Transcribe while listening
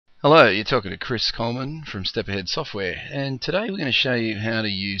Hello, you're talking to Chris Coleman from Step Ahead Software, and today we're going to show you how to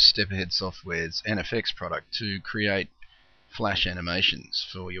use Step Ahead Software's AnFX product to create Flash animations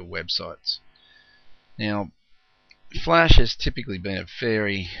for your websites. Now, Flash has typically been a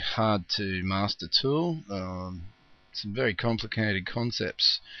very hard to master tool. Some very complicated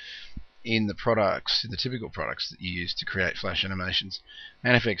concepts in the products, in the typical products that you use to create Flash animations.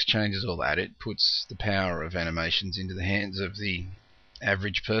 AnFX changes all that. It puts the power of animations into the hands of the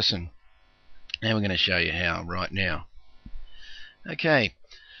average person, and we're going to show you how right now. Okay,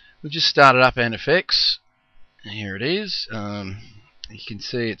 we've just started up AnFX. Here it is. You can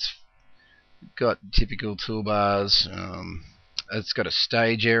see it's got typical toolbars. It's got a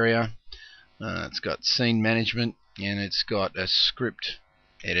stage area, it's got scene management, and it's got a script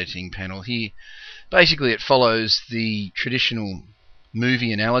editing panel here. Basically, it follows the traditional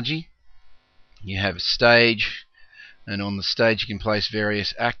movie analogy. You have a stage, and on the stage you can place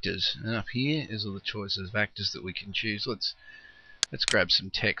various actors, and up here is all the choices of actors that we can choose. Let's grab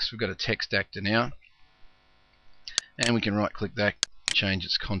some text. We've got a text actor now, and we can right click that, change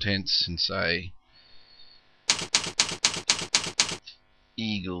its contents, and say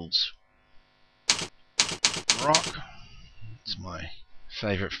Eagles Rock. It's my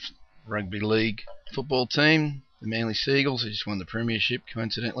favourite rugby league football team, the Manly Seagulls, who just won the premiership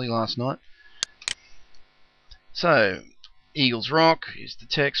coincidentally last night. So, Eagles Rock is the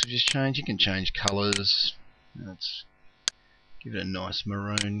text we just changed. You can change colours. Let's give it a nice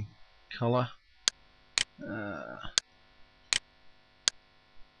maroon colour. Where's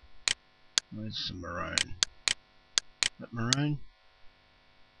some maroon? That maroon?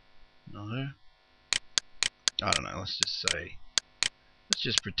 No. I don't know, let's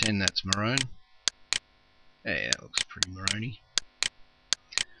just pretend that's maroon. Yeah, that looks pretty maroony.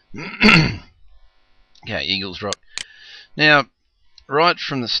 Okay, Eagles Rock. Now, right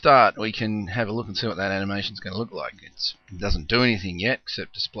from the start, we can have a look and see what that animation is going to look like. It doesn't do anything yet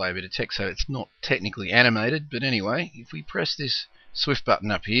except display a bit of text, so it's not technically animated. But anyway, if we press this Swift button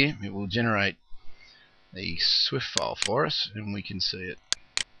up here, it will generate the Swift file for us, and we can see it.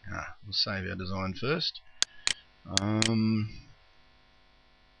 We'll save our design first.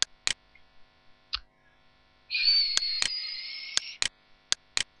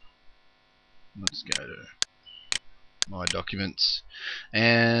 Let's go to My Documents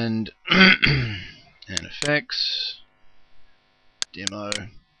and AnFX Demo,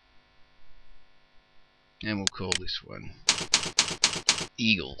 and we'll call this one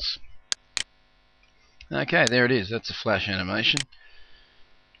Eagles. Okay, there it is. That's a Flash animation.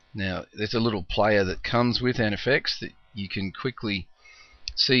 Now, there's a little player that comes with AnFX that you can quickly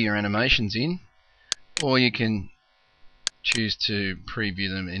see your animations in, or you can choose to preview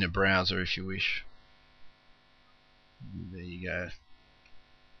them in a browser if you wish. There you go.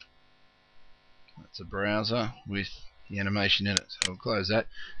 That's a browser with the animation in it, so we'll close that.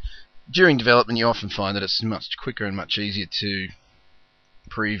 During development, you often find that it's much quicker and much easier to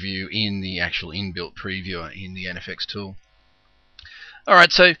preview in the actual inbuilt previewer in the AnFX tool.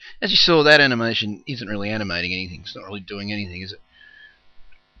 Alright, so as you saw, that animation isn't really animating anything. It's not really doing anything, is it?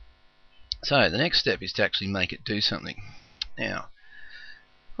 So the next step is to actually make it do something. Now,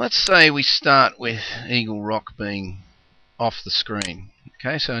 let's say we start with Eagle Rock being off the screen.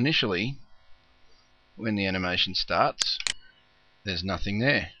 Okay, so initially, when the animation starts, there's nothing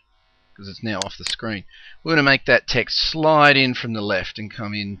there because it's now off the screen. We're going to make that text slide in from the left and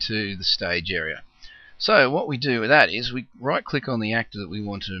come into the stage area. So what we do with that is we right click on the actor that we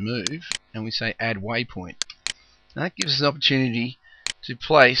want to move, and we say add waypoint. And that gives us an opportunity to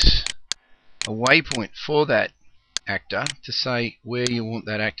place a waypoint for that actor to say where you want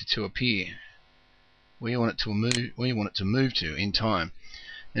that actor to appear, where you want it to move to in time.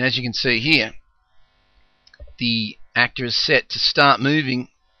 And as you can see here, the actor is set to start moving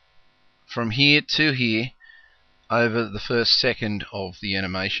from here to here over the first second of the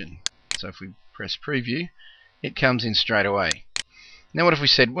animation. So if we press preview, it comes in straight away. Now what if we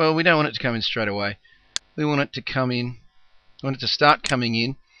said, well, we don't want it to come in straight away. We want it to come in, we want it to start coming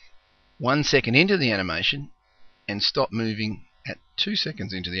in 1 second into the animation and stop moving at 2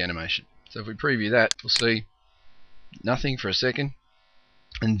 seconds into the animation. So if we preview that, we'll see nothing for a second,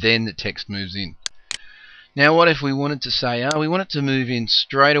 and then the text moves in. Now what if we wanted to say, we want it to move in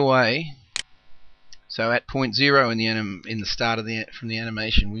straight away. So at point 0 in the start of from the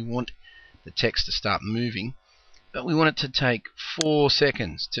animation, we want the text to start moving, but we want it to take 4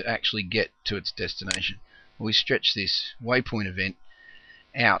 seconds to actually get to its destination. Well, we stretch this waypoint event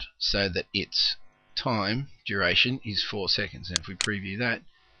out so that its time duration is 4 seconds. And if we preview that,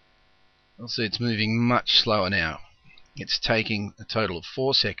 we'll see it's moving much slower now. it's taking a total of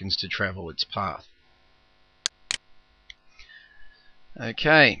 4 seconds to travel its path.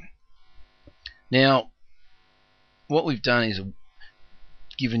 Okay, now what we've done is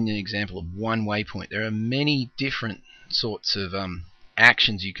given an example of one waypoint. There are many different sorts of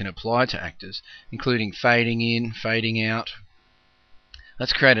actions you can apply to actors, including fading in, fading out.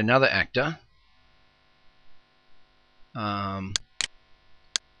 Let's create another actor.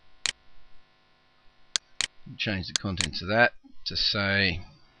 Change the contents of that to say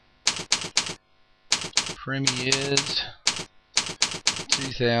premieres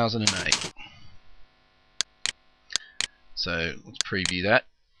 2008. So let's preview that.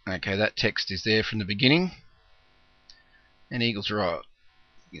 Okay, that text is there from the beginning. And Eagles Rock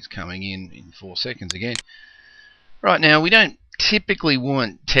is coming in 4 seconds again. Right, now we don't typically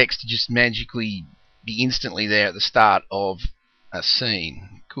want text to just magically be instantly there at the start of a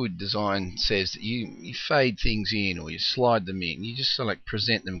scene. Good design says that you fade things in or you slide them in. You just sort of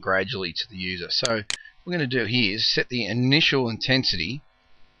present them gradually to the user. So what we're going to do here is set the initial intensity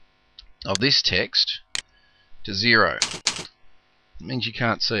of this text to 0. It means you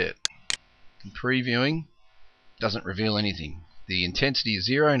can't see it. And previewing doesn't reveal anything. The intensity is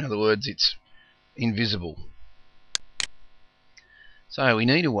 0, in other words, it's invisible. So we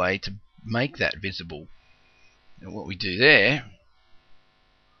need a way to make that visible. And what we do there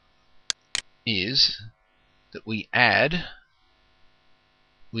is that we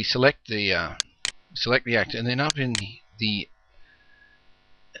select the actor, and then up in the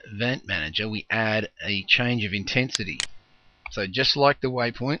event manager we add a change of intensity. So just like the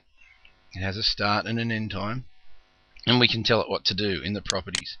waypoint, it has a start and an end time, and we can tell it what to do in the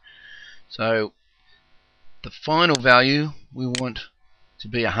properties. So the final value we want to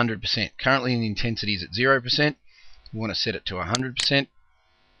be 100%. Currently the intensity is at 0%. We want to set it to 100%.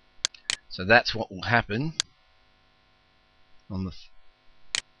 So that's what will happen on the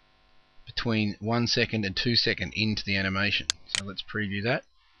between 1 second and 2 seconds into the animation. So let's preview that.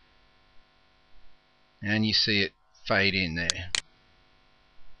 And you see it fade in there.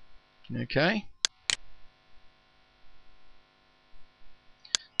 Okay.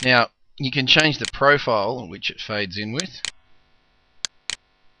 Now you can change the profile which it fades in with.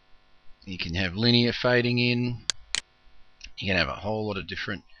 You can have linear fading in. You can have a whole lot of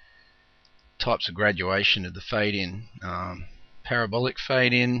different types of graduation of the fade in. Parabolic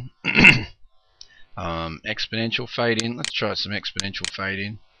fade in, exponential fade in. Let's try some exponential fade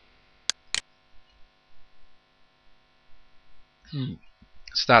in.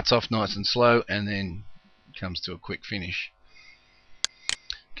 Starts off nice and slow and then comes to a quick finish.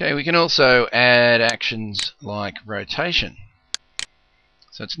 Okay, we can also add actions like rotation.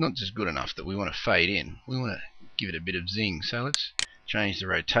 So it's not just good enough that we want to fade in, we want to give it a bit of zing. So let's change the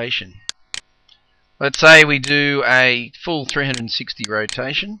rotation. Let's say we do a full 360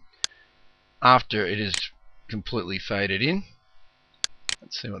 rotation after it is completely faded in.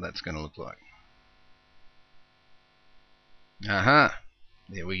 Let's see what that's going to look like. Aha,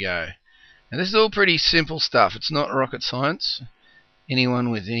 there we go. Now this is all pretty simple stuff. It's not rocket science. Anyone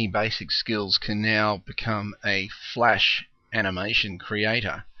with any basic skills can now become a Flash animation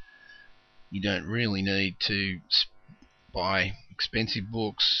creator. You don't really need to buy expensive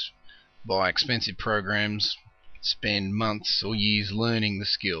books, buy expensive programs, spend months or years learning the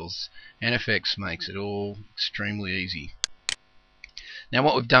skills. AnFX makes it all extremely easy. Now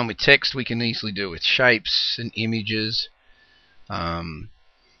what we've done with text we can easily do with shapes and images.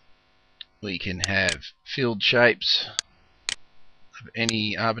 We can have filled shapes of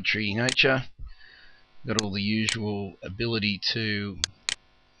any arbitrary nature. Got all the usual ability to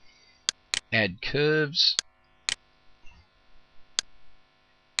add curves.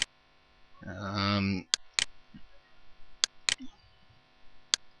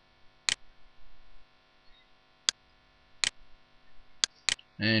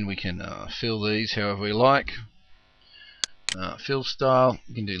 And we can fill these however we like. Fill style,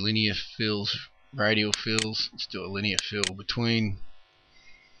 you can do linear fills, radial fills. Let's do a linear fill between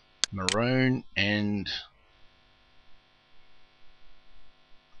maroon and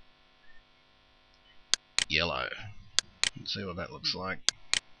yellow. Let's see what that looks like.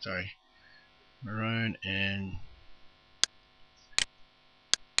 Sorry, maroon and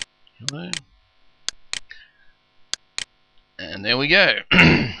yellow. And there we go.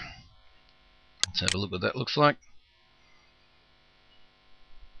 Let's have a look what that looks like.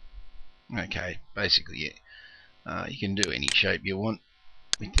 Okay, basically, yeah. You can do any shape you want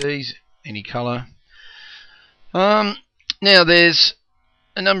with these, any colour. Now there's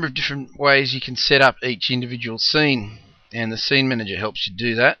a number of different ways you can set up each individual scene, and the scene manager helps you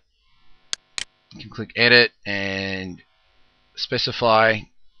do that. You can click edit and specify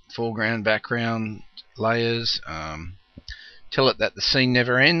foreground, background layers. Tell it that the scene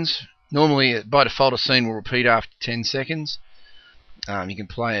never ends. Normally, by default, a scene will repeat after 10 seconds. You can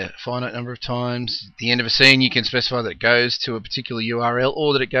play a finite number of times. At the end of a scene, you can specify that it goes to a particular URL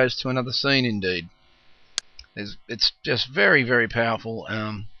or that it goes to another scene indeed. It's just very, very powerful,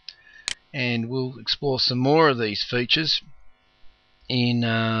 and we'll explore some more of these features in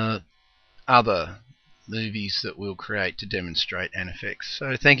other movies that we'll create to demonstrate AnFX.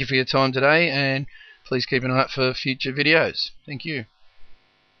 So thank you for your time today, and please keep an eye out for future videos. Thank you.